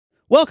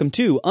Welcome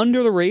to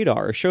Under the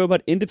Radar, a show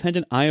about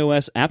independent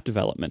iOS app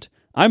development.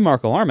 I'm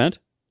Marco Arment.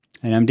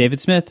 And I'm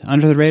David Smith.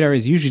 Under the Radar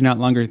is usually not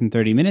longer than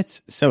 30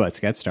 minutes, so let's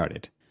get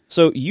started.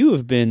 So you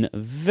have been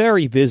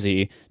very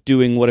busy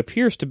doing what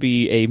appears to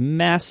be a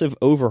massive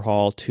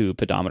overhaul to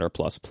Pedometer++.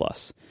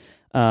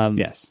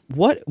 Yes.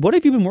 What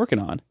have you been working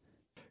on?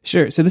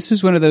 Sure. So this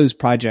is one of those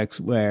projects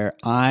where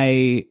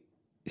I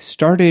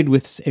started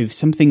with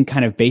something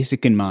kind of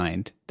basic in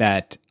mind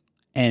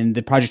and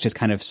the project has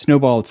kind of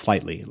snowballed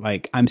slightly.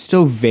 Like, I'm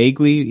still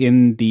vaguely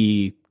in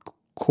the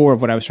core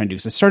of what I was trying to do.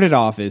 So it started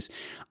off as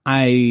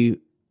at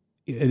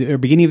the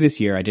beginning of this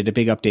year, I did a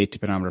big update to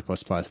Pedometer++.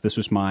 This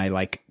was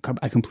I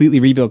completely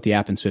rebuilt the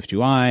app in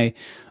SwiftUI,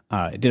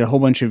 did a whole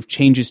bunch of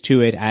changes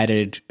to it,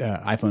 added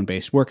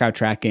iPhone-based workout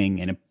tracking,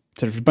 and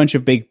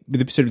this big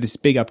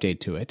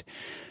update to it.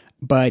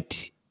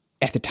 But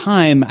at the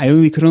time, I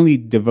could only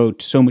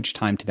devote so much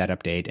time to that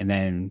update. And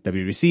then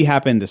WWDC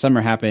happened, the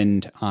summer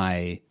happened.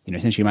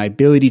 Essentially my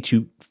ability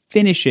to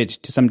finish it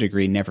to some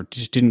degree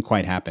just didn't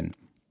quite happen.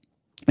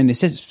 And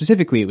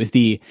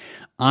specifically,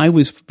 I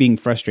was being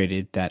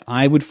frustrated that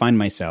I would find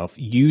myself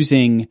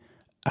using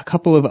a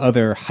couple of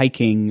other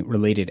hiking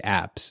related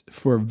apps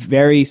for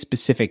very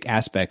specific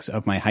aspects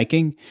of my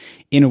hiking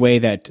in a way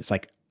that it's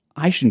like,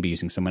 I shouldn't be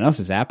using someone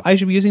else's app. I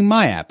should be using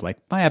my app. Like,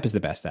 my app is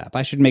the best app.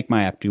 I should make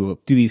my app do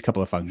these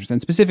couple of functions.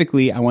 And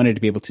specifically, I wanted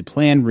to be able to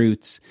plan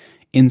routes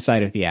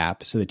inside of the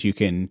app so that you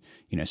can,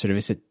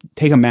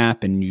 take a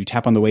map and you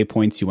tap on the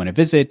waypoints you want to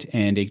visit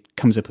and it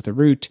comes up with a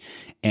route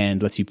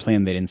and lets you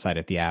plan that inside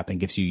of the app and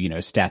gives you,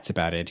 stats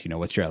about it.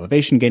 What's your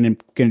elevation going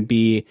to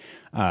be?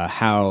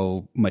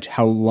 How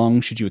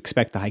long should you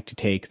expect the hike to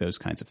take? Those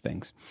kinds of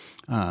things.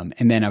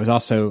 And then I was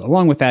also,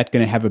 along with that,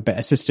 going to have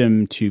a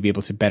system to be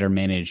able to better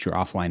manage your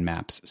offline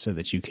maps so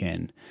that you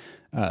can,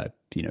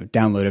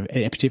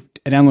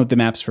 download the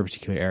maps for a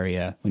particular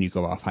area when you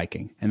go off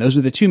hiking. And those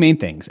are the two main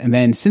things. And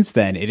then since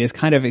then, it has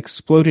kind of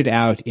exploded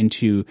out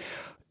into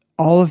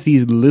all of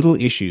these little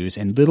issues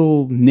and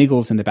little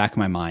niggles in the back of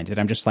my mind that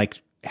I'm just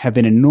have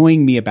been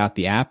annoying me about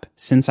the app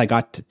since I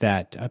got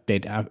that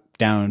update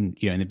down,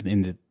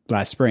 in the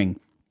last spring.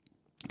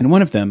 And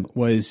one of them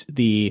was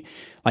the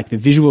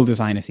visual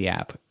design of the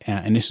app.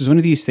 And this was one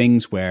of these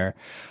things where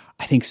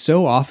I think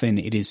so often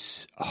it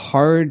is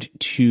hard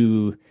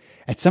to,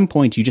 at some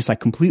point, you just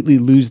completely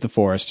lose the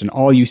forest and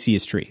all you see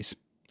is trees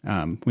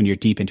when you're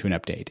deep into an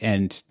update.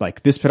 And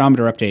this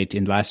pedometer update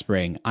in last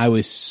spring, I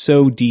was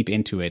so deep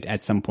into it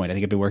at some point. I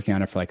think I've been working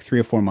on it for 3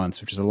 or 4 months,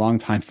 which is a long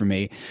time for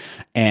me.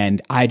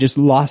 And I just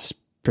lost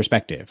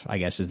perspective, I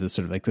guess, is the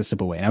the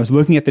simple way. And I was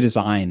looking at the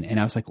design and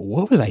I was like,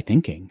 what was I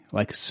thinking?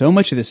 So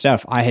much of this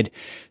stuff, I had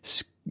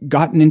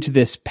gotten into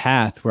this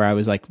path where I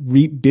was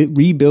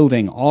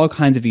rebuilding all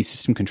kinds of these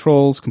system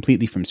controls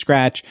completely from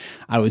scratch.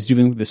 I was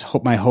doing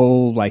my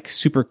whole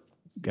super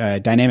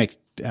dynamic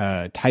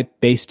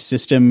type-based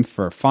system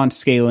for font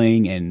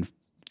scaling and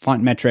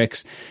font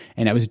metrics.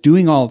 And I was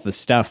doing all of this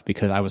stuff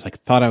because I was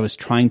thought I was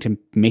trying to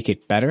make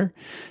it better.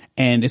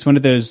 And it's one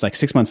of those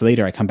 6 months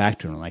later, I come back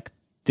to it and I'm like,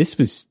 this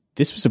was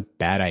a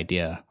bad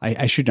idea.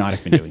 I should not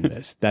have been doing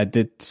this.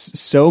 That's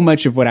so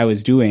much of what I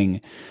was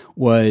doing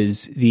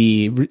was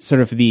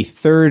the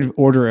third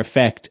order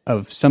effect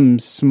of some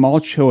small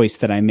choice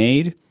that I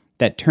made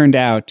that turned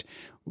out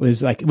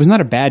was it was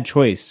not a bad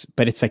choice,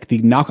 but it's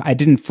I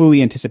didn't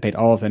fully anticipate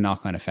all of the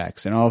knock-on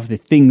effects and all of the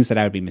things that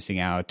I would be missing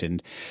out.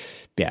 And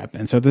yeah.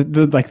 And so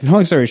the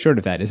long story short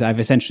of that is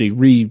I've essentially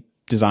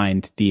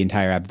redesigned the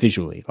entire app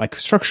visually.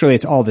 Structurally,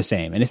 it's all the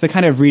same. And it's the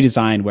kind of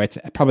redesign where it's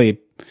probably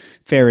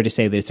fairer to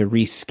say that it's a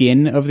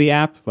reskin of the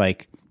app.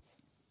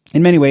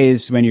 In many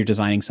ways, when you're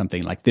designing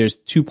something, there's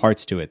two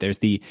parts to it. There's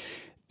the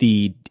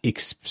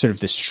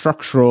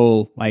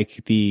structural,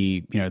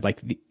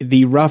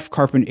 the rough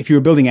carpet. If you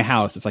were building a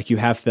house, it's you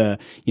have the,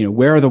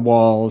 where are the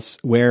walls?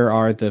 Where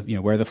are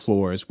the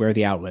floors? Where are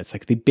the outlets?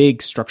 The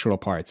big structural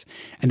parts.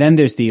 And then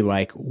there's the,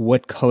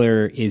 what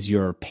color is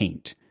your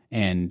paint?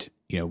 And,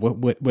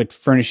 what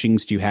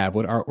furnishings do you have?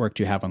 What artwork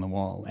do you have on the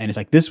wall? And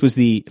it's this was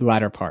the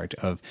latter part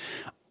of,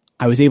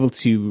 I was able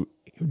to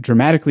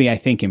dramatically, I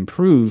think,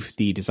 improve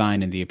the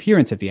design and the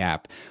appearance of the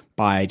app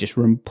by just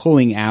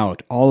pulling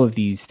out all of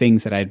these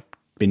things that I'd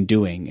been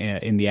doing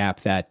in the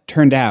app that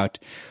turned out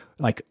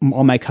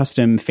all my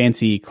custom,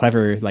 fancy,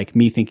 clever,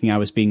 me thinking I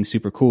was being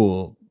super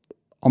cool.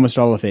 Almost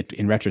all of it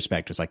in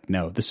retrospect was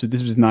no, this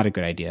was not a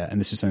good idea. And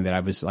this was something that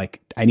I was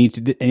I need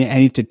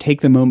to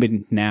take the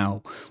moment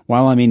now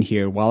while I'm in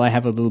here, while I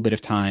have a little bit of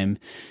time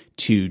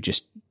to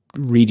just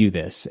redo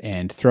this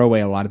and throw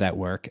away a lot of that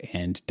work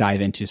and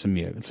dive into some,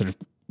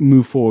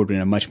 move forward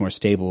in a much more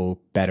stable,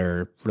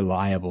 better,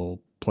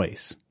 reliable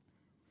place.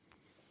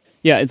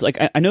 Yeah, it's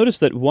I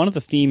noticed that one of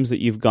the themes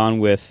that you've gone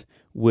with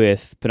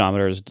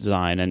Pedometer's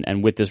design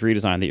and with this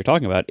redesign that you're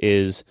talking about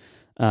is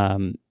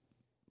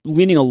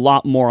leaning a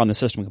lot more on the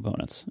system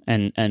components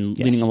and yes,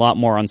 leaning a lot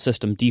more on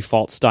system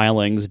default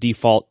stylings,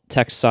 default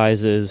text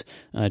sizes,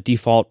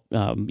 default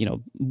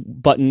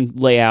button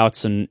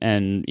layouts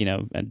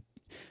and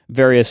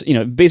various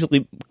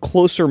basically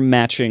closer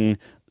matching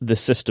the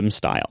system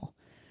style.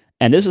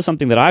 And this is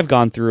something that I've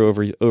gone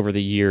through over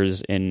the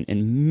years in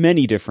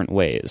many different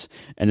ways.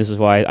 And this is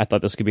why I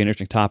thought this could be an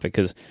interesting topic,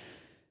 because,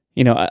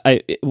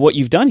 what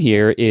you've done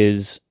here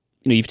is,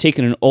 you've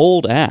taken an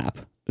old app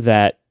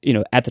that,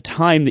 at the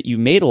time that you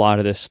made a lot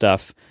of this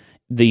stuff,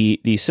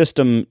 the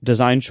system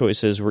design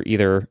choices were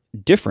either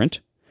different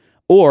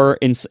or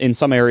in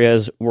some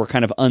areas were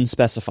kind of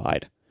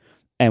unspecified.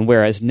 And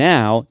whereas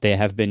now they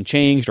have been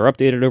changed or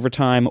updated over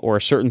time, or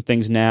certain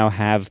things now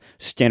have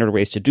standard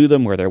ways to do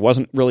them where there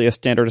wasn't really a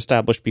standard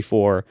established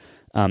before.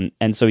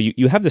 And so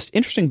you have this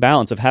interesting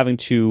balance of having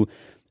to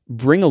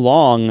bring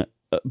along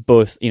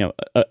both,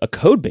 a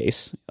code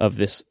base of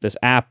this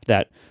app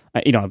that,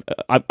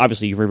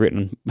 obviously you've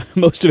rewritten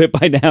most of it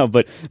by now,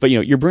 but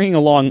you're bringing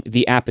along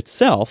the app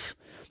itself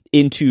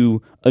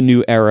into a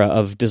new era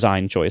of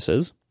design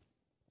choices.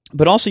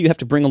 But also you have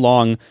to bring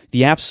along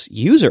the app's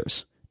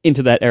users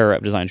into that era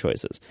of design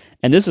choices.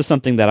 And this is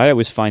something that I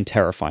always find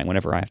terrifying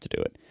whenever I have to do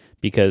it,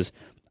 because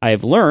I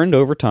have learned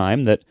over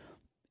time that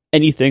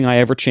anything I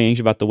ever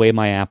change about the way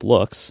my app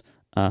looks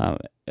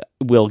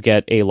will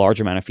get a large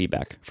amount of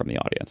feedback from the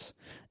audience.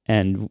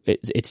 And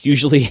it's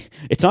usually,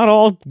 it's not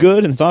all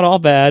good and it's not all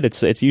bad.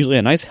 It's usually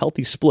a nice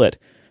healthy split.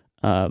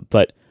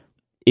 But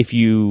if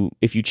you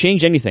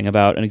change anything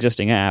about an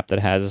existing app that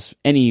has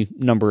any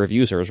number of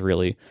users,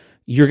 really,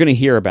 you're going to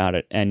hear about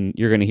it, and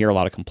you're going to hear a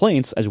lot of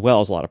complaints as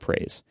well as a lot of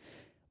praise.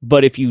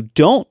 But if you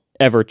don't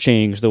ever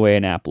change the way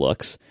an app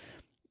looks,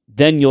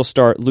 then you'll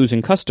start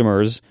losing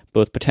customers,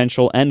 both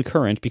potential and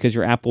current, because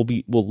your app will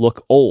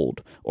look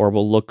old or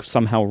will look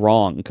somehow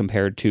wrong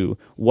compared to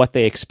what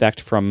they expect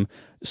from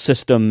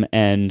system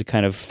and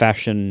kind of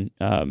fashion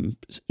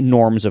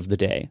norms of the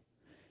day.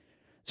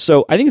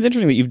 So I think it's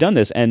interesting that you've done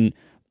this,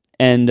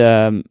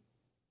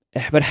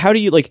 but how do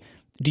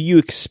you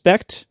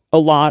expect a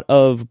lot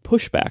of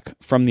pushback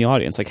from the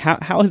audience? Like,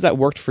 how has that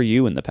worked for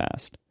you in the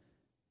past?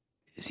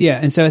 Yeah,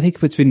 and so I think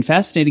what's been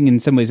fascinating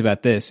in some ways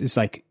about this is,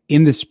 like,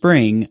 in the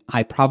spring,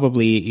 I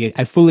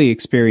fully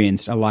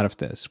experienced a lot of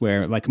this,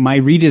 where, like, my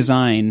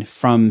redesign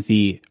from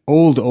the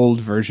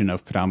old version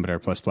of Pedometer++,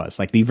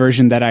 like the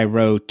version that I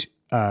wrote,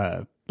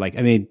 Pedometer++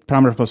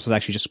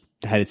 actually just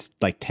had its,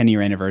 like,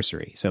 10-year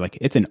anniversary. So, like,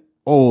 it's an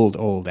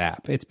old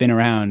app. It's been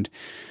around,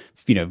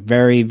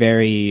 very,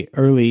 very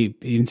early,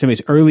 in some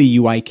ways, early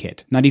UI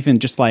kit, not even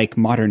just like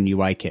modern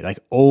UI kit, like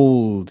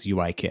old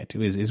UI kit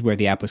is where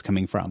the app was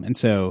coming from.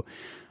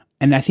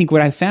 And I think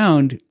what I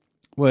found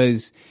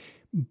was,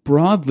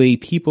 broadly,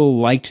 people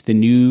liked the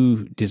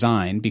new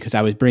design because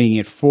I was bringing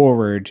it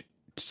forward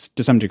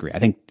to some degree. I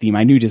think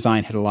my new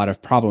design had a lot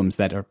of problems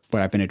that are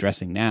what I've been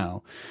addressing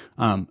now.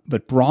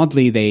 But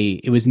broadly,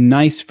 it was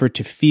nice for it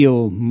to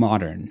feel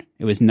modern.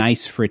 It was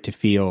nice for it to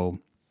feel,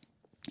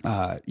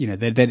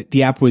 that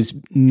the app was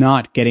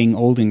not getting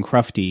old and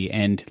crufty.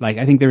 And, like,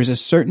 I think there's a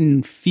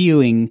certain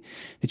feeling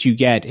that you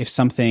get if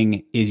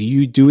something is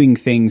you doing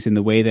things in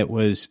the way that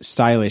was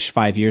stylish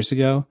 5 years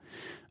ago,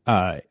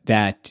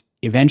 that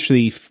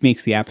eventually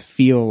makes the app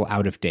feel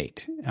out of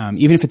date.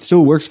 Even if it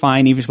still works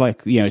fine, even if,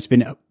 like, it's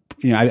been,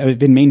 I've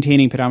been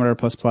maintaining Pedometer++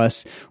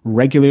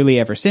 regularly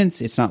ever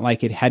since. It's not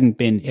like it had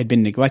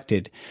been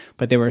neglected,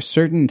 but there were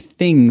certain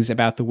things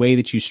about the way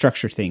that you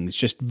structure things,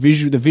 just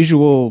the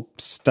visual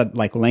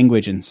like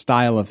language and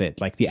style of it,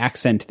 like the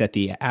accent that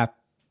the app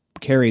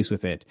carries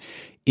with it,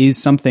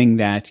 is something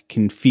that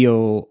can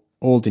feel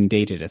old and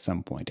dated at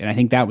some point. And I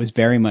think that was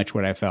very much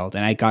what I felt.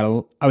 And I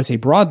got, I would say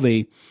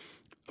broadly,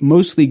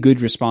 mostly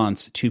good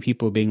response to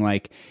people being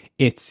like,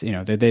 it's,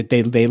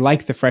 they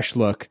like the fresh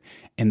look.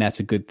 And that's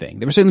a good thing.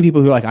 There were certainly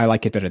people who I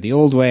like it better the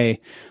old way.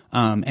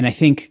 And I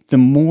think the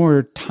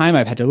more time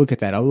I've had to look at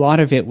that, a lot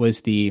of it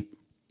was the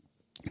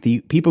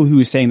people who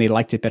were saying they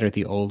liked it better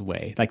the old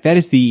way. Like, that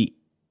is the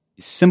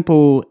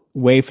simple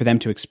way for them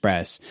to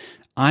express,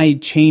 I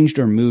changed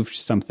or moved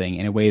something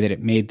in a way that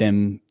it made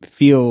them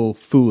feel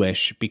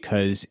foolish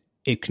because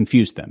it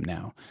confused them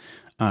now.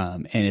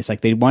 And it's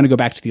like they want to go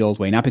back to the old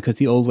way, not because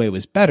the old way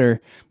was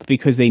better, but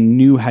because they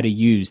knew how to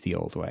use the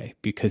old way.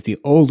 Because the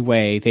old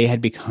way, they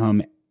had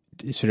become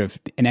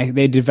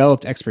they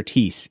developed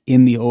expertise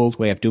in the old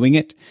way of doing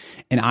it,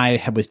 and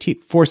I was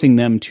forcing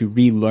them to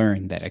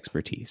relearn that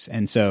expertise.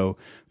 And so,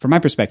 from my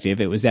perspective,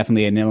 it was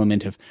definitely an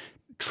element of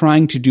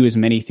trying to do as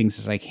many things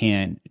as I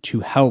can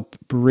to help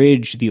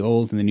bridge the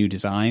old and the new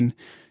design,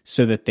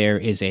 so that there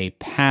is a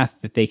path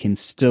that they can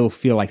still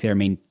feel like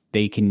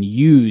they can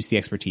use the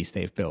expertise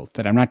they've built.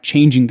 That I'm not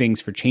changing things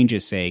for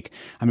change's sake.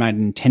 I'm not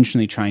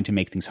intentionally trying to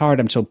make things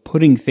hard. I'm still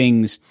putting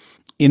things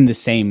in the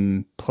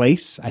same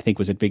place. I think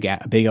was a big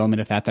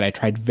element of that I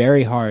tried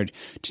very hard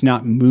to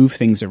not move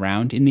things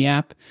around in the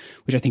app,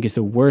 which I think is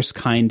the worst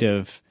kind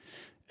of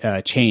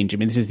change. I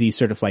mean, this is the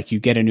sort of like you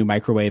get a new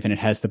microwave and it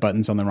has the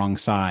buttons on the wrong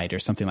side or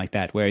something like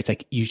that, where it's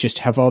like you just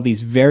have all these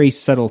very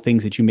subtle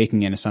things that you're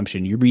making an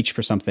assumption. You reach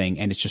for something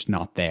and it's just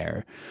not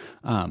there.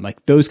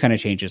 Like those kind of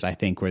changes, I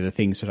think, were the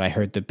things that I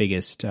heard the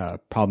biggest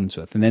problems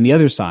with. And then the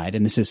other side,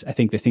 and this is, I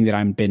think, the thing that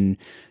I've been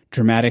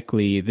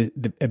dramatically,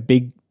 a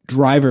big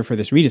driver for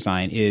this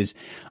redesign is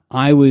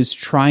I was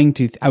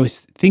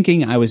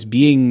thinking I was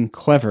being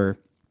clever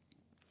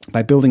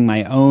by building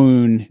my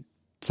own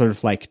sort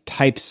of like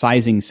type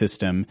sizing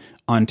system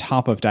on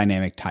top of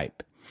dynamic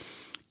type.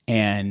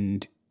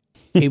 And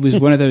it was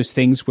one of those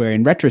things where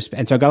in retrospect,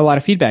 and so I got a lot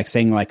of feedback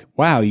saying like,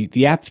 wow,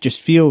 the app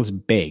just feels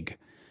big.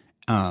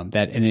 And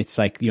it's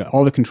like,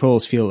 all the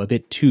controls feel a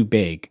bit too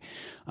big.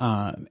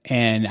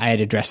 And I had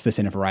addressed this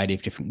in a variety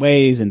of different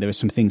ways. And there were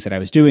some things that I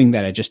was doing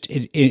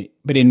that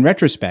but in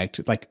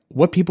retrospect, like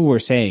what people were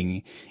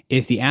saying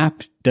is the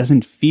app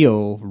doesn't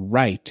feel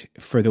right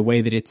for the way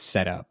that it's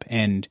set up.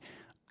 And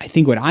I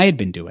think what I had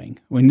been doing,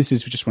 when this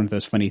is just one of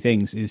those funny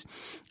things, is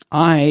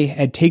I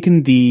had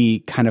taken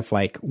the kind of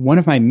like one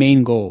of my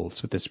main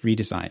goals with this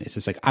redesign is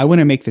it's like, I want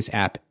to make this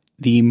app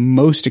the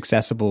most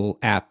accessible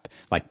app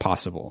like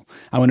possible.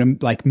 I want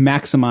to like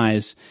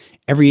maximize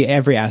every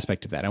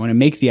aspect of that. I want to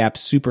make the app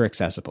super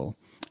accessible.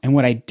 And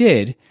what I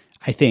did,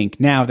 I think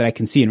now that I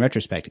can see in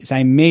retrospect, is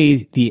I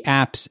made the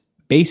app's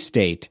base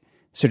state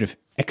sort of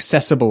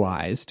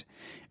accessibilized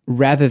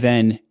rather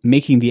than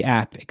making the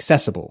app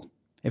accessible.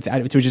 It's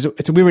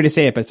a weird way to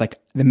say it, but it's like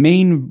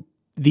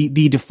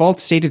the default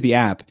state of the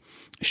app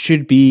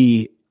should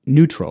be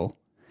neutral.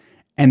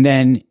 And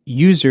then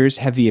users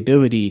have the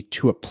ability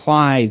to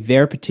apply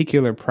their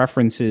particular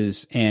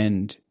preferences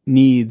and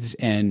needs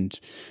and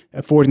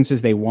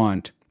affordances they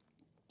want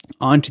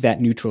onto that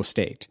neutral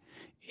state.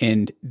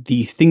 And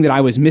the thing that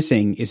I was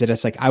missing is that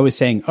it's like I was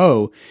saying,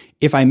 oh,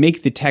 if I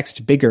make the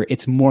text bigger,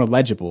 it's more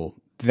legible.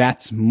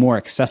 That's more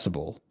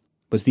accessible,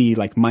 was the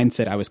like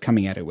mindset I was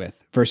coming at it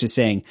with, versus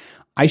saying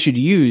I should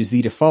use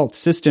the default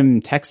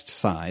system text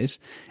size.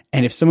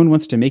 And if someone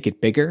wants to make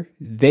it bigger,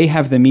 they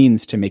have the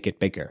means to make it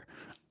bigger.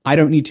 I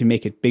don't need to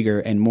make it bigger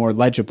and more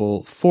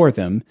legible for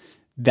them.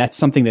 That's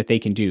something that they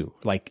can do.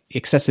 Like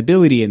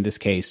accessibility in this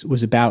case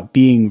was about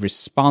being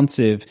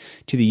responsive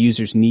to the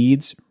user's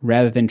needs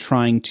rather than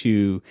trying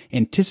to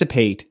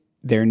anticipate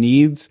their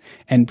needs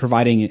and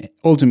providing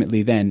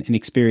ultimately then an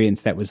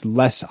experience that was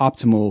less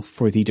optimal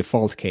for the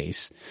default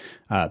case.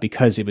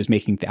 Because I was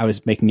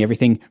making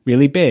everything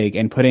really big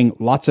and putting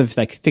lots of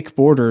like thick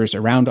borders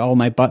around all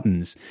my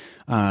buttons,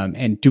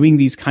 and doing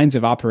these kinds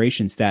of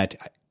operations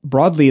that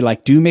broadly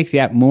like do make the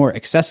app more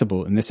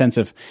accessible in the sense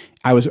of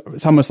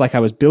it's almost like I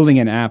was building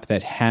an app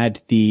that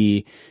had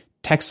the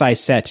text size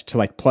set to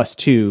like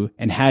 +2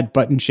 and had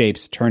button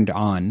shapes turned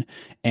on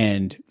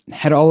and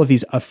had all of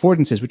these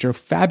affordances, which are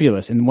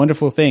fabulous and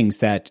wonderful things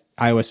that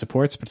iOS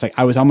supports. But it's like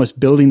I was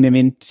almost building them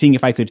in, seeing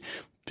if I could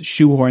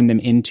shoehorn them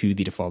into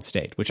the default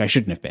state, which I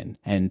shouldn't have been.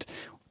 And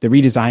the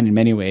redesign in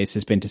many ways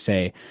has been to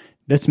say,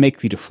 let's make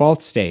the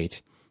default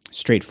state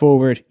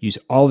straightforward, use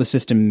all the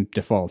system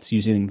defaults,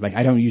 using like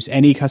I don't use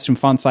any custom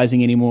font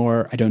sizing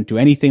anymore. I don't do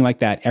anything like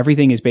that.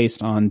 Everything is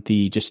based on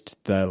the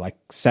like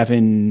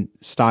 7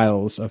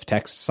 styles of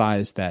text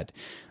size that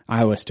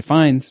iOS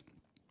defines.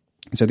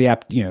 So the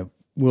app,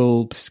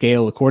 will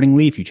scale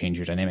accordingly if you change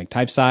your dynamic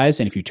type size.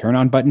 And if you turn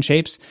on button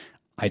shapes,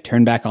 I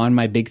turn back on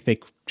my big,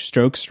 thick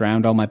strokes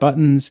around all my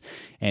buttons.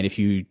 And if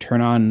you turn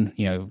on,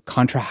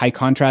 high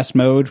contrast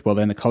mode, well,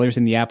 then the colors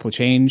in the app will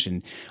change.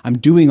 And I'm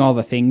doing all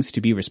the things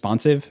to be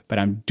responsive, but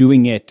I'm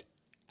doing it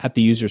at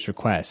the user's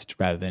request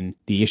rather than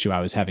the issue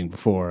I was having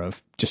before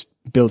of just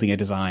building a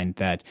design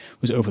that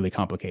was overly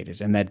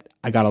complicated. And that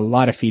I got a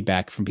lot of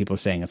feedback from people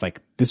saying it's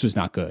like, this was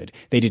not good.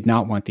 They did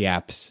not want the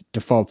app's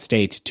default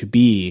state to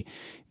be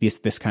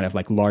this kind of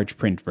like large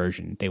print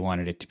version. They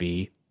wanted it to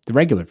be the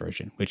regular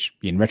version, which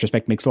in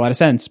retrospect makes a lot of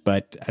sense,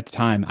 but at the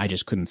time I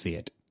just couldn't see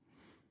it.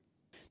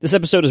 This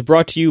episode is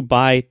brought to you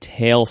by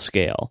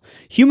Tailscale.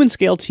 Human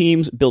scale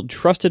teams build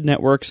trusted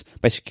networks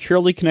by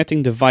securely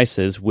connecting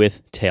devices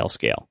with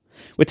Tailscale.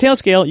 With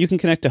Tailscale, you can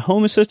connect a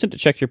Home Assistant to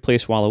check your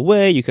place while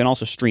away. You can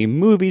also stream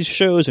movies,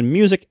 shows, and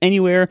music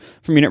anywhere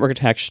from your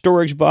network-attached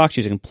storage box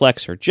using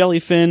Plex or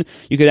Jellyfin.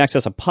 You could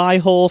access a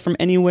Pi-hole from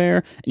anywhere,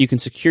 and you can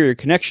secure your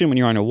connection when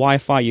you're on a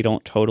Wi-Fi you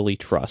don't totally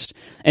trust.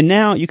 And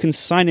now you can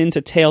sign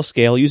into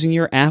Tailscale using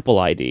your Apple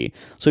ID.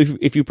 So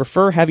if you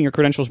prefer having your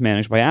credentials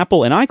managed by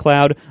Apple and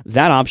iCloud,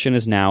 that option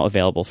is now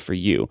available for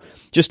you.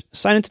 Just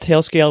sign into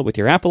Tailscale with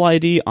your Apple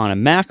ID on a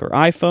Mac or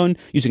iPhone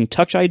using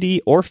Touch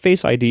ID or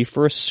Face ID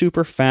for a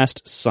super fast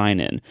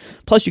sign-in.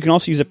 Plus, you can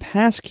also use a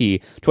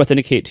passkey to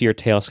authenticate to your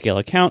Tailscale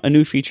account, a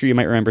new feature you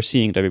might remember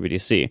seeing at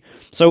WWDC.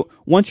 So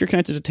once you're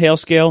connected to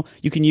Tailscale,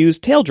 you can use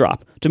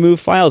Taildrop to move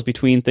files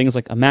between things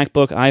like a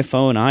MacBook,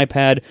 iPhone,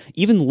 iPad,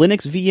 even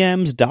Linux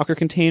VMs, Docker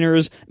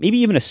containers, maybe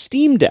even a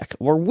Steam Deck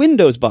or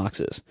Windows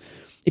boxes.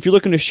 If you're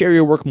looking to share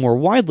your work more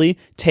widely,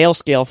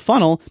 Tailscale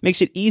Funnel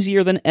makes it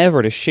easier than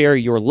ever to share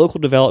your local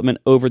development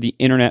over the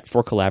internet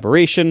for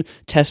collaboration,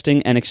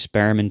 testing, and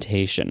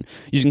experimentation.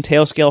 Using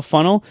Tailscale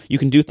Funnel, you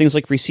can do things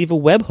like receive a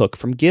webhook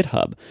from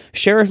GitHub,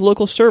 share a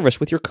local service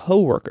with your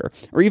coworker,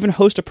 or even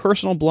host a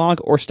personal blog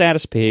or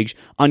status page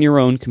on your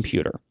own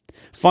computer.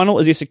 Funnel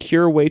is a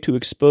secure way to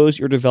expose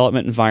your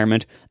development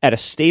environment at a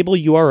stable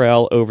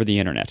URL over the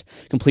internet,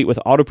 complete with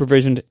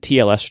auto-provisioned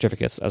TLS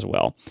certificates as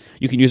well.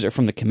 You can use it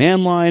from the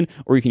command line,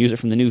 or you can use it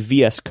from the new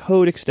VS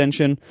Code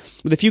extension.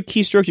 With a few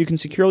keystrokes, you can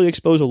securely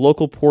expose a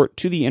local port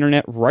to the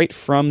internet right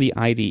from the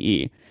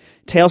IDE.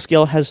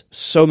 Tailscale has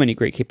so many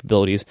great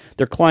capabilities.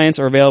 Their clients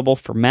are available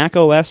for Mac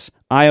OS,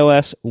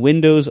 iOS,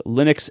 Windows,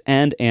 Linux,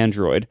 and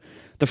Android.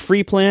 The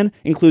free plan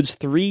includes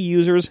 3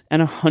 users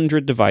and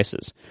 100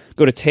 devices.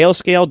 Go to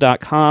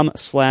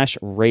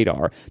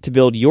tailscale.com/radar to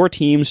build your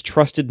team's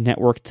trusted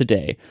network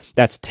today.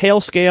 That's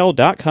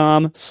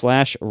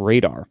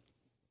tailscale.com/radar.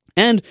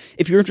 And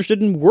if you're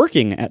interested in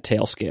working at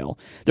Tailscale,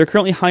 they're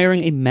currently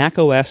hiring a Mac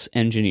OS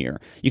engineer.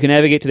 You can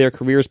navigate to their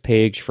careers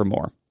page for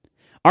more.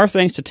 Our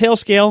thanks to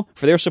Tailscale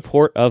for their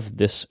support of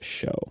this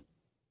show.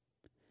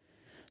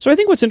 So I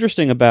think what's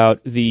interesting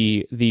about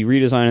the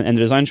redesign and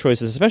the design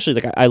choices, especially,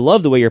 like, I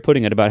love the way you're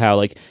putting it about how,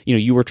 like, you know,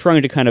 you were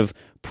trying to kind of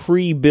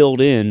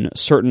pre-build in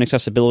certain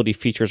accessibility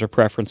features or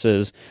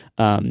preferences,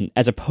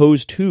 as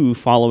opposed to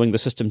following the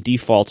system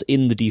defaults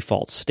in the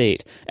default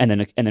state and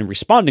then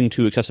responding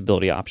to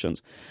accessibility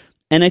options.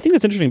 And I think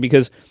that's interesting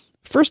because,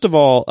 first of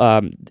all,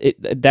 I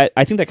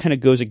think that kind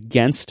of goes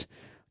against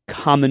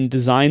common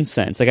design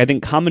sense. Like, I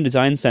think common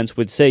design sense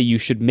would say you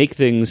should make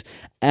things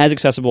as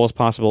accessible as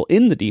possible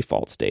in the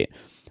default state.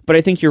 But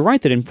I think you're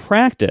right that in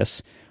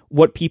practice,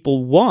 what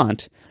people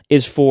want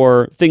is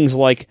for things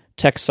like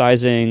text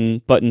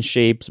sizing, button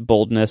shapes,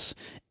 boldness.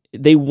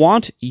 They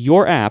want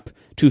your app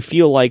to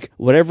feel like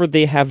whatever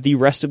they have the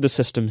rest of the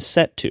system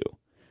set to.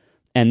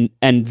 And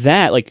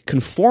that, like,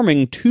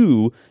 conforming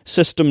to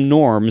system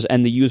norms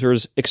and the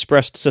user's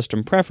expressed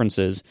system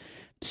preferences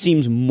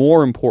seems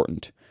more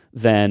important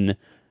than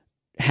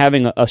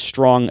having a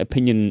strong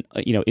opinion,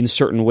 you know, in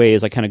certain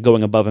ways, like kind of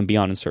going above and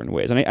beyond in certain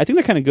ways. And I think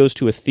that kind of goes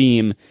to a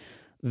theme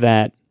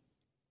that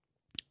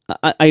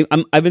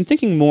I've been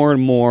thinking more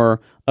and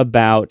more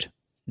about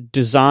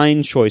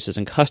design choices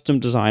and custom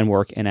design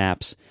work in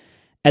apps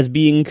as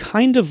being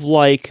kind of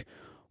like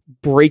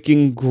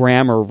breaking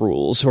grammar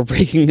rules or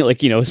breaking,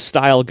 like, you know,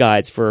 style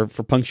guides for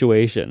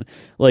punctuation.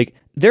 Like,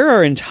 there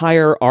are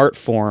entire art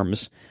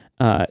forms,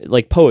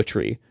 like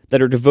poetry,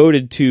 that are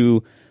devoted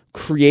to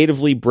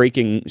creatively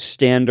breaking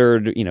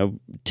standard, you know,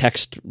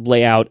 text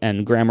layout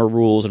and grammar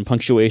rules and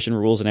punctuation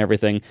rules and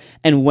everything.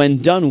 And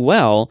when done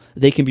well,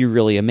 they can be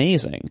really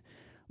amazing.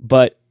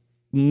 But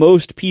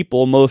most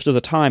people, most of the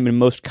time, in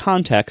most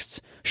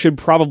contexts, should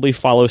probably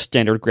follow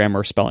standard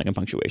grammar, spelling, and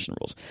punctuation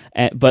rules.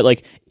 But,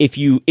 like, if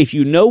you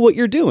know what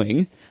you're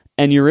doing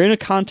and you're in a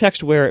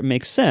context where it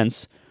makes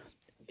sense,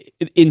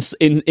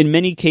 in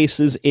many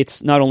cases,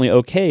 it's not only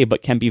okay,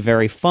 but can be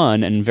very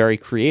fun and very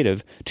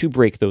creative to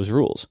break those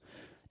rules.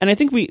 And I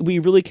think we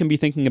really can be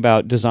thinking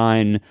about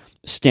design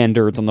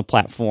standards on the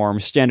platform,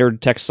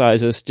 standard text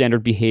sizes,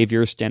 standard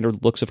behavior,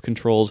 standard looks of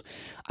controls.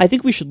 I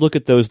think we should look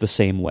at those the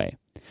same way,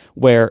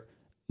 where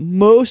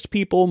most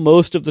people,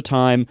 most of the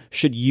time,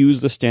 should use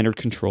the standard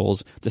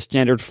controls, the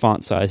standard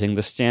font sizing,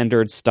 the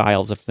standard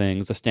styles of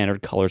things, the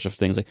standard colors of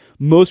things. Like,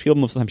 most people,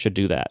 most of the time, should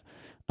do that.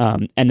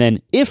 And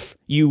then if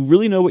you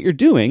really know what you're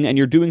doing and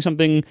you're doing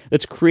something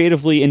that's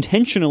creatively,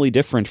 intentionally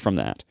different from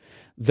that,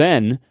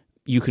 then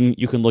you can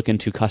look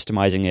into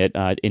customizing it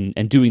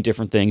and doing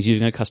different things,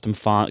 using a custom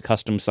font,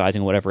 custom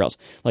sizing, whatever else.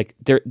 Like,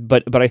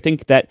 but I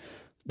think that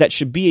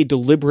should be a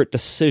deliberate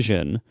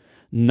decision,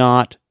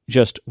 not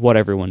just what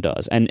everyone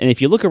does. And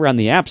if you look around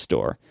the App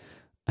Store,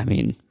 I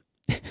mean,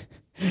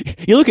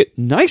 you look at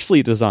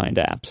nicely designed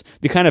apps,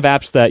 the kind of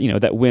apps that, you know,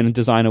 that win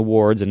design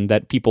awards and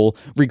that people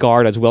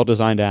regard as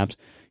well-designed apps.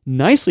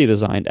 Nicely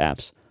designed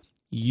apps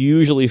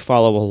usually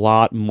follow a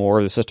lot more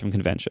of the system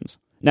conventions.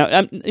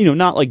 Now, you know,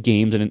 not like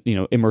games and, you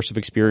know, immersive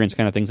experience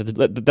kind of things.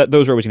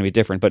 Those are always going to be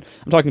different. But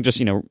I'm talking just,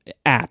 you know,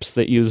 apps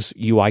that use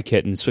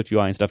UIKit and Swift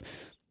UI and stuff.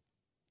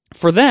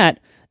 For that,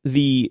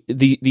 the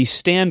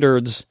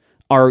standards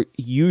are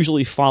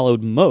usually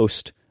followed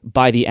most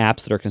by the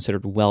apps that are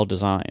considered well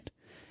designed.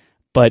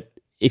 But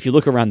if you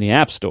look around the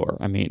App Store,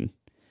 I mean,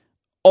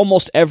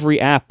 almost every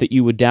app that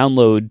you would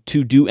download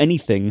to do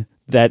anything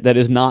that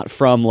is not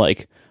from,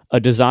 like, a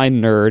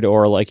design nerd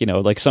or, like, you know,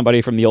 like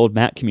somebody from the old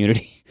Mac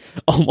community,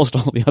 almost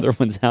all the other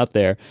ones out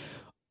there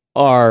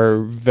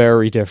are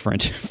very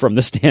different from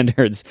the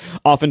standards.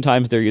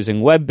 Oftentimes they're using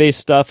web-based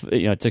stuff,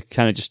 you know, to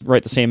kind of just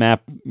write the same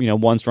app, you know,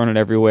 once, run it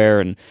everywhere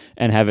and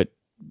have it,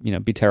 you know,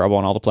 be terrible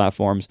on all the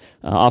platforms.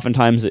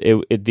 Oftentimes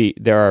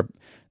there are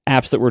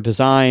apps that were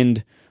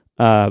designed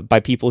by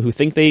people who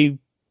think they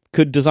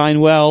could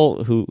design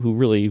well, who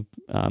really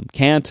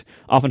can't.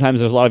 Oftentimes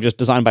there's a lot of just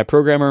design by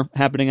programmer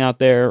happening out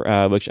there,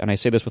 and I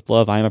say this with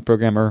love. I am a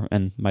programmer,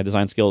 and my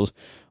design skills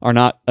are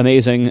not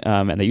amazing,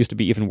 and they used to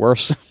be even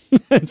worse.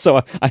 And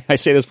so I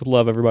say this with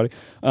love, everybody.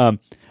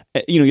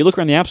 You know, you look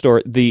around the App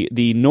Store,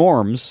 the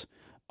norms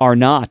are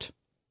not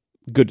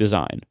good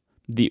design.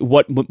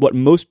 What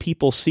most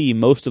people see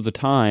most of the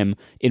time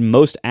in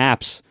most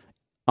apps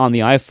on the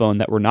iPhone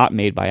that were not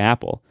made by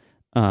Apple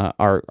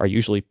are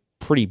usually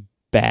pretty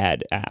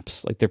bad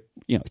apps. Like, they're,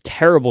 you know,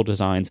 terrible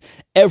designs.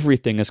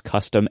 Everything is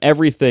custom.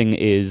 Everything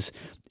is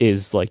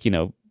like, you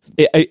know,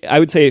 I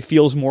would say it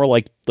feels more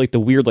like the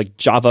weird, like,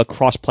 Java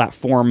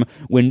cross-platform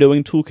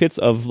windowing toolkits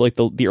of, like,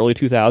 the early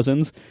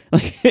 2000s.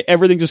 Like,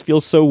 everything just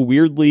feels so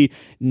weirdly,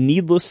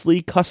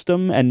 needlessly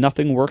custom, and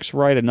nothing works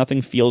right, and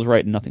nothing feels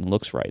right, and nothing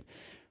looks right.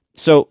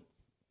 So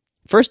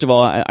First of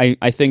all,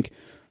 I think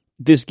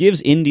this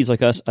gives indies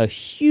like us a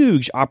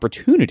huge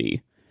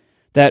opportunity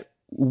that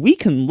we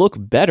can look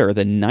better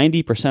than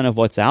 90% of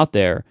what's out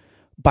there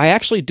by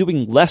actually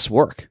doing less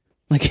work.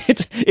 Like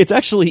it's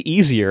actually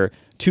easier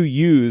to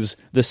use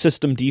the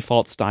system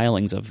default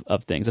stylings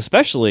of things,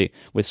 especially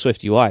with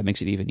Swift UI. It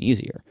makes it even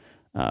easier.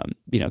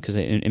 Because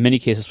in many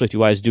cases, Swift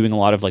UI is doing a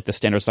lot of like the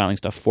standard styling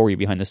stuff for you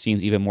behind the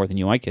scenes, even more than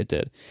UIKit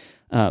did.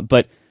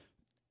 But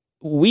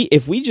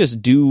if we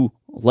just do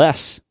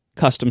less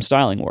custom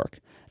styling work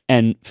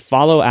and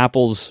follow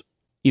Apple's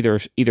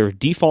either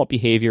default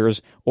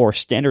behaviors or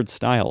standard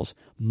styles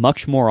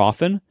much more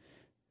often,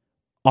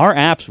 our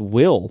apps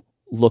will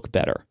look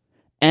better,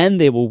 and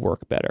they will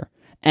work better,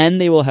 and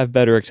they will have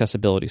better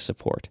accessibility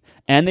support,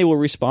 and they will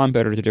respond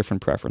better to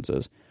different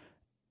preferences.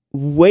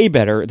 Way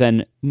better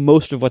than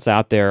most of what's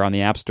out there on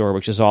the App Store,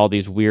 which is all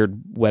these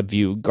weird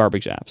WebView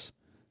garbage apps.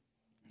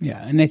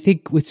 Yeah, and I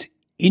think what's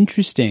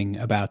interesting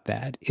about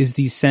that is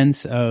the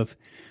sense of,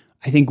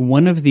 I think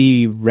one of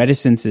the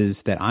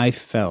reticences that I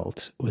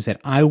felt was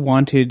that I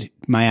wanted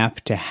my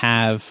app to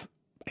have,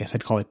 I guess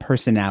I'd call it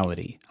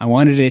personality. I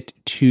wanted it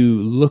to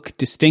look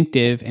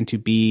distinctive and to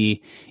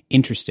be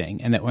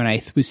interesting. And that when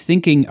I was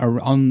thinking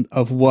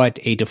of what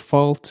a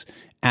default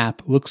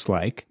app looks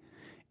like,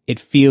 it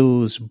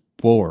feels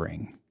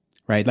boring,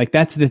 right? Like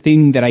that's the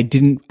thing that I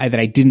didn't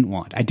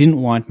want. I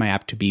didn't want my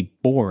app to be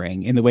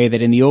boring in the way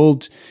that in the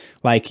old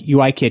like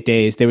UIKit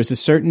days, there was a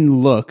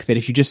certain look that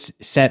if you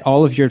just set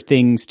all of your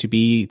things to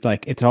be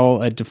like, it's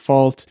all a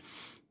default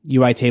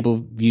UI table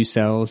view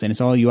cells and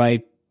it's all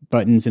UI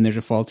buttons in their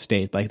default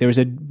state. Like there was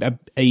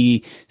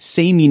a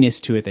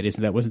sameness to it that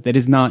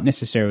is not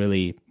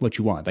necessarily what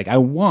you want. Like I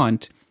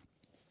want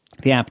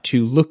the app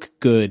to look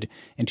good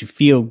and to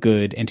feel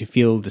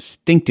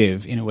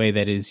distinctive in a way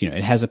that is,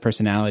 it has a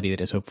personality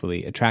that is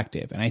hopefully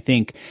attractive. And I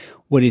think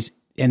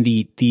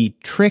the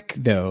trick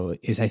though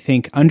is I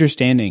think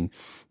understanding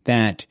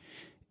that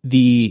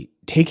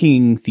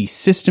taking the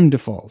system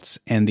defaults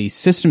and the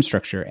system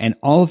structure and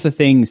all of the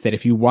things that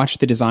if you watch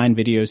the design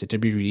videos at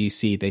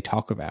WWDC, they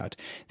talk about,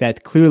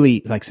 that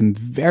clearly like some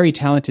very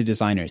talented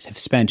designers have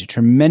spent a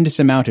tremendous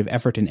amount of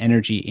effort and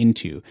energy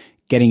into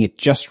getting it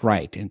just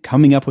right and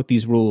coming up with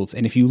these rules.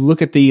 And if you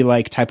look at the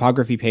like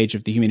typography page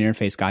of the human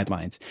interface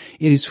guidelines,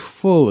 it is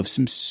full of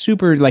some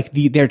super like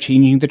they're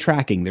changing the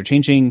tracking, they're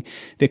changing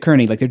the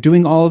kerning, like they're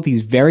doing all of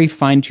these very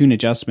fine-tuned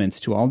adjustments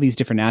to all these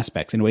different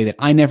aspects in a way that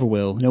I never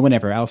will, no one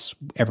else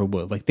ever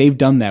will. Like they've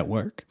done that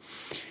work.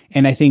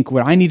 And I think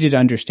what I needed to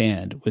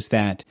understand was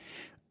that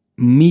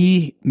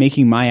me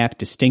making my app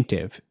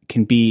distinctive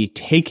can be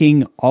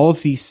taking all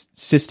of these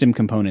system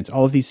components,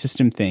 all of these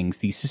system things,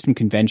 these system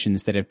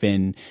conventions that have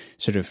been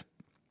sort of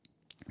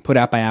put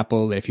out by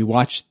Apple that if you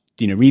watch,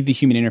 read the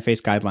human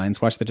interface guidelines,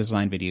 watch the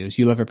design videos,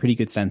 you'll have a pretty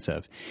good sense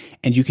of.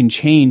 And you can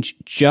change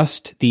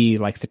just the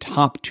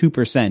top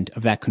 2%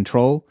 of that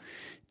control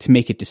to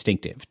make it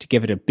distinctive, to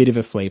give it a bit of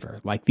a flavor.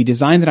 Like the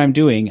design that I'm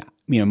doing,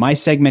 my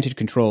segmented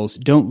controls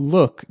don't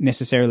look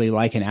necessarily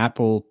like an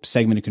Apple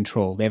segmented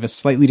control. They have a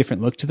slightly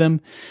different look to them,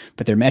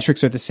 but their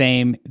metrics are the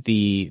same.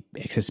 The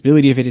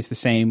accessibility of it is the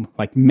same.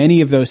 Like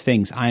many of those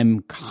things,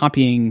 I'm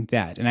copying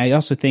that. And I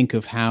also think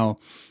of how,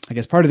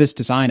 as part of this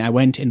design, I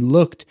went and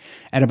looked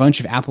at a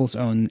bunch of Apple's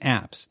own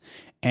apps.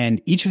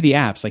 And each of the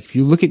apps, like if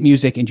you look at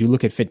music and you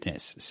look at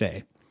fitness,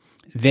 say,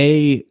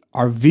 they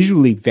are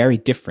visually very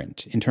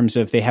different in terms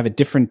of they have a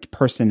different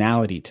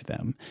personality to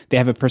them. They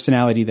have a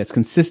personality that's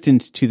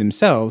consistent to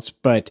themselves,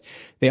 but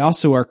they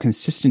also are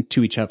consistent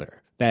to each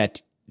other.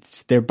 That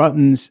their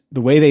buttons,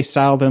 the way they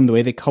style them, the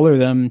way they color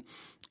them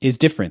is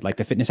different. Like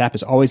the fitness app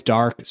is always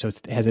dark, so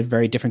it has a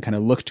very different kind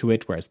of look to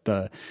it, whereas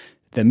the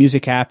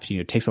music app,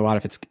 takes a lot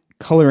of its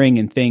coloring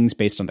and things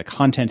based on the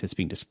content that's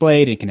being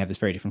displayed and can have this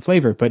very different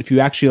flavor. But if you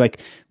actually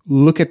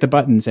look at the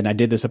buttons, and I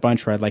did this a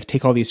bunch where I'd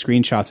take all these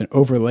screenshots and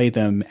overlay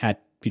them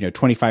at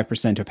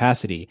 25%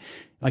 opacity,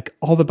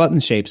 all the button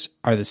shapes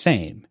are the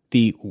same.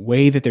 The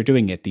way that they're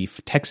doing it, the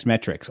text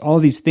metrics, all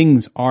of these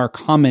things are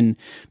common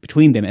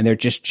between them, and they're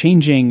just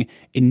changing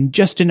in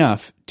just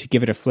enough to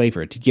give it a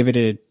flavor, to give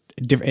it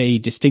a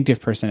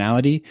distinctive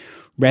personality,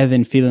 rather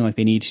than feeling like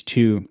they need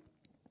to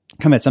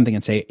come at something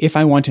and say, if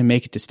I want to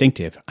make it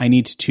distinctive, I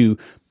need to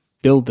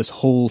build this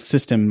whole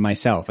system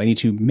myself. I need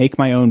to make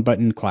my own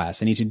button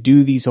class. I need to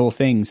do these whole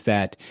things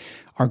that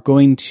are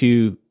going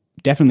to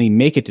definitely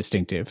make it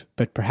distinctive,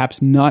 but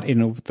perhaps not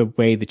in the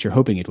way that you're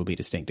hoping it will be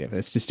distinctive.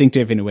 It's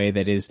distinctive in a way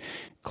that is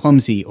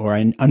clumsy or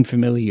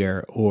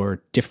unfamiliar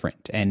or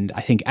different. And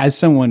I think as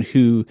someone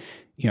who,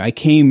 I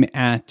came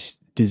at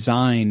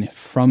design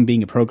from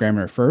being a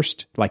programmer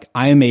first,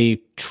 I am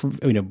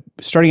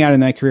starting out in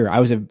my career, I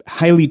was a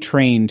highly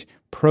trained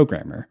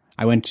programmer.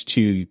 I went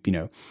to,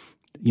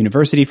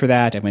 university for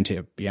that. I went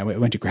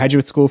to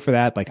graduate school for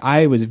that.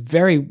 I was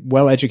very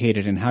well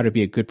educated in how to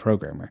be a good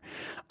programmer.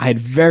 I had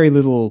very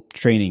little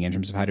training in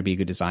terms of how to be a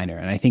good designer.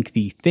 And I think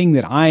the thing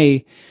that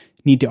I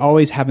need to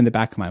always have in the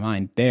back of my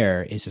mind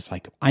there is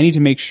I need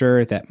to make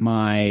sure that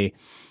my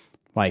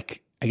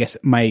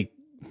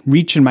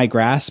reach and my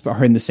grasp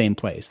are in the same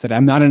place, that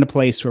I'm not in a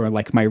place where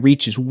like my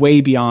reach is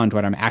way beyond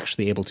what I'm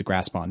actually able to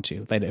grasp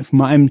onto. That if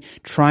I'm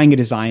trying a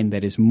design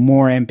that is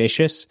more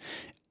ambitious,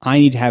 I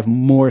need to have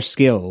more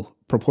skill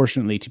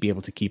proportionately to be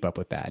able to keep up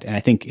with that. And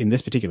I think in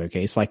this particular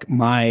case, like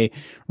my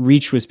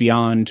reach was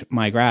beyond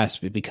my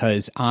grasp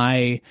because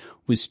I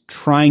was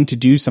trying to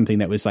do something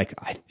that was like,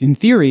 in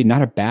theory,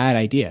 not a bad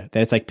idea.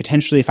 That it's like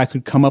potentially if I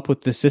could come up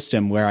with the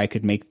system where I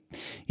could make,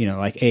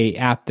 like a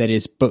app that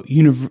is, but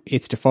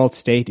its default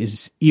state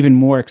is even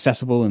more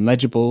accessible and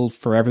legible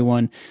for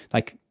everyone.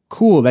 Like,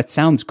 cool. That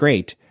sounds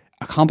great.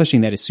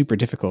 Accomplishing that is super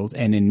difficult.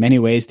 And in many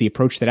ways, the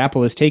approach that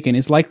Apple has taken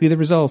is likely the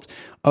result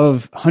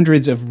of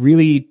hundreds of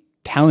really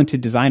talented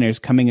designers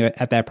coming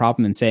at that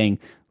problem and saying,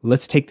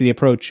 let's take the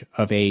approach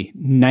of a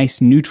nice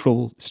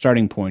neutral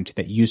starting point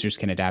that users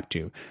can adapt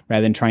to,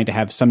 rather than trying to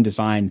have some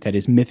design that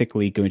is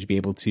mythically going to be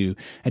able to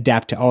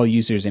adapt to all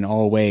users in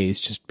all ways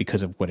just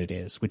because of what it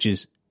is, which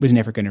was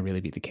never going to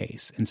really be the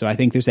case. And so I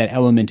think there's that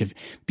element of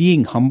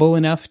being humble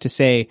enough to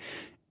say,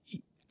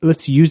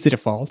 let's use the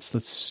defaults,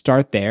 let's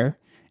start there,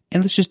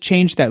 and let's just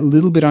change that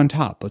little bit on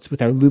top. Let's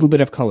with our little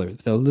bit of color,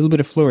 with a little bit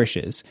of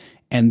flourishes.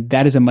 And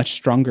that is a much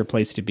stronger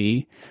place to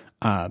be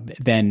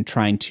than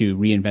trying to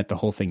reinvent the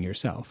whole thing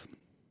yourself.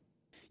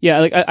 Yeah,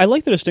 like I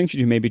like the distinction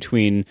you made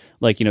between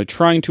like,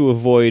 trying to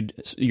avoid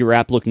your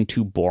app looking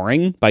too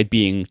boring by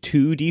being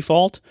too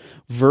default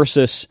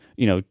versus,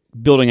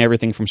 building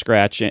everything from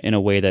scratch in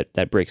a way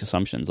that breaks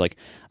assumptions. Like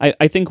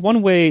I think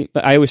one way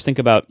I always think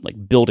about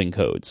like building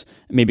codes,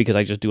 maybe because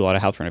I just do a lot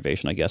of house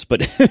renovation, I guess,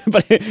 but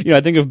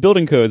I think of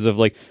building codes of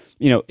like,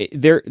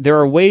 there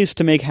are ways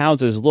to make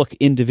houses look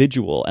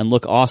individual and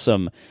look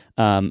awesome.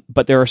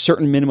 But there are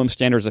certain minimum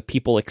standards that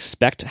people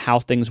expect how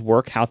things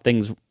work, how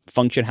things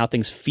function, how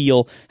things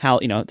feel, how,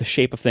 the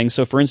shape of things.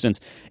 So for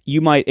instance,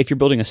 you might, if you're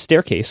building a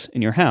staircase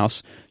in your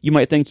house, you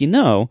might think,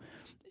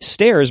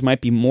 stairs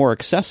might be more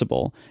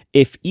accessible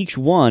if each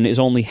one is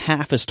only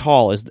half as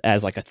tall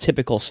as like a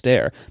typical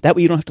stair. That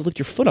way you don't have to lift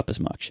your foot up as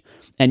much.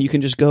 And you can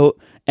just go,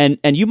 and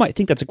you might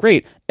think that's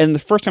great. And the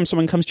first time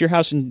someone comes to your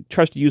house and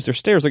tries to use their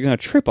stairs, they're going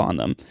to trip on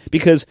them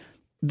because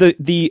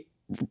the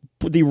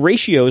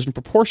ratios and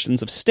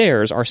proportions of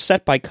stairs are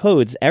set by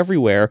codes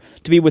everywhere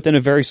to be within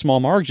a very small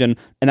margin.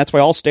 And that's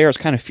why all stairs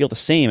kind of feel the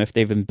same if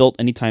they've been built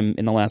anytime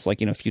in the last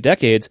few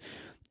decades.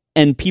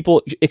 And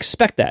people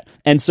expect that.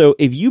 And so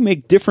if you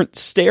make different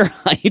stair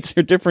heights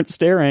or different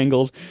stair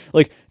angles,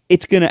 like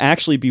it's going to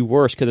actually be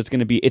worse because it's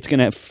going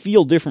to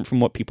feel different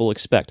from what people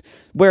expect.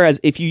 Whereas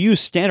if you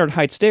use standard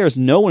height stairs,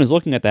 no one is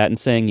looking at that and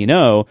saying,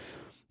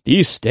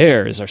 these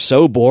stairs are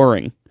so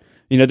boring.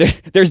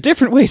 There's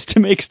different ways to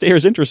make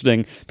stairs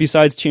interesting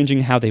besides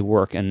changing how they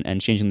work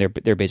and changing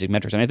their basic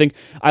metrics. And I think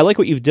I like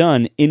what you've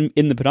done in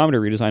the pedometer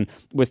redesign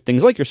with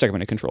things like your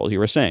segmented controls, you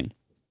were saying,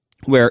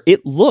 where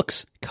it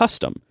looks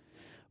custom,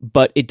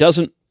 but it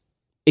doesn't.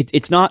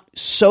 It's not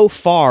so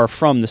far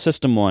from the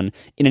system one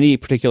in any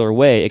particular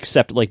way,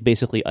 except like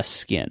basically a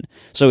skin.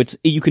 So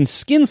you can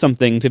skin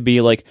something to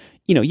be like,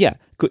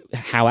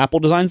 how Apple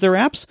designs their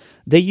apps.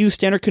 They use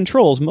standard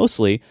controls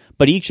mostly,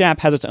 but each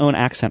app has its own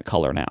accent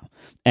color now.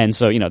 And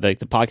so,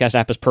 the podcast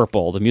app is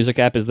purple, the music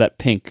app is that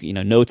pink,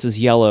 Notes is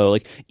yellow.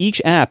 Like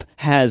each app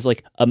has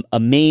like a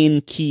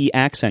main key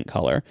accent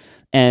color.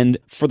 And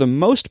for the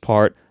most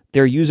part,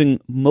 they're using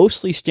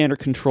mostly standard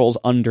controls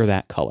under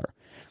that color.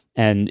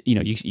 And,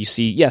 you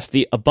see, yes,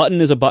 a button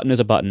is a button is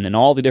a button in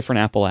all the different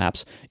Apple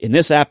apps. In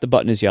this app, the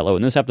button is yellow.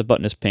 In this app, the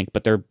button is pink,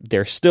 but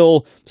they're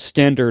still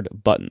standard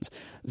buttons.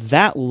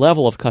 That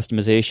level of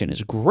customization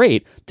is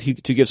great to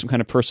give some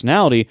kind of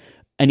personality.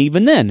 And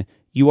even then,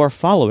 you are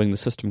following the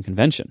system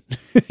convention.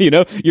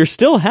 You're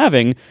still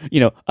having,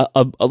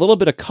 a little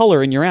bit of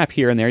color in your app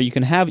here and there. You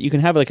can have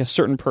like a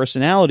certain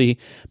personality,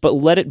 but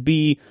let it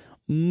be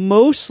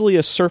mostly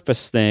a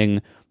surface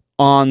thing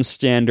on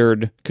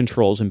standard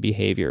controls and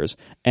behaviors,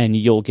 and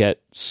you'll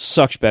get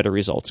such better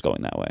results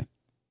going that way.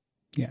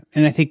 Yeah.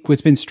 And I think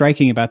what's been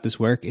striking about this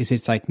work is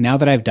it's like, now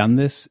that I've done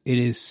this, it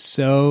is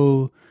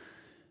so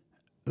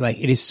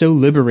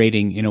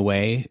liberating in a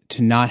way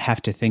to not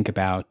have to think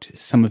about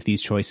some of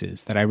these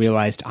choices, that I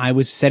realized I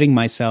was setting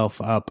myself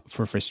up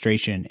for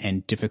frustration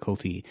and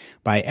difficulty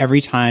by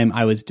every time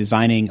I was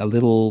designing a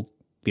little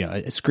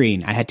a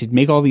screen. I had to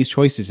make all these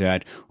choices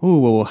about,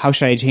 how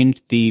should I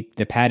change the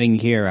padding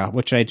here?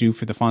 What should I do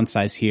for the font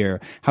size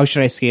here? How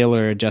should I scale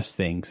or adjust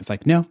things? It's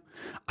like, no,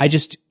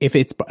 if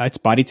it's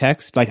body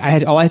text, like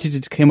all I had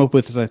to come up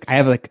with is like, I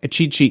have like a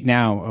cheat sheet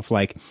now of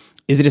like,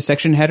 is it a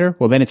section header?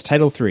 Well, then it's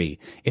title 3.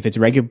 If it's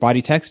regular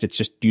body text, it's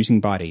just using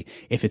body.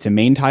 If it's a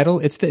main title,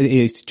 it's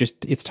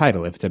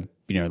title. If it's a,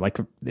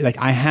 like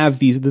I have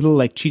these little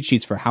like cheat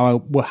sheets for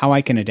how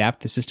I can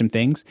adapt the system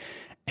things.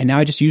 And now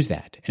I just use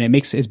that. And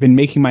it's been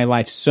making my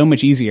life so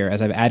much easier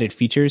as I've added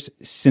features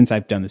since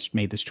I've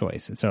made this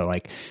choice. And so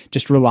like,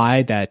 just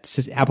rely that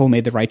Apple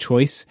made the right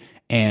choice,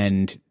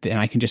 and then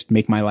I can just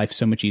make my life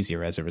so much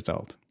easier as a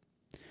result.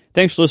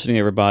 Thanks for listening,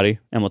 everybody.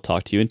 And we'll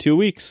talk to you in 2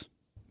 weeks.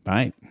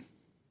 Bye.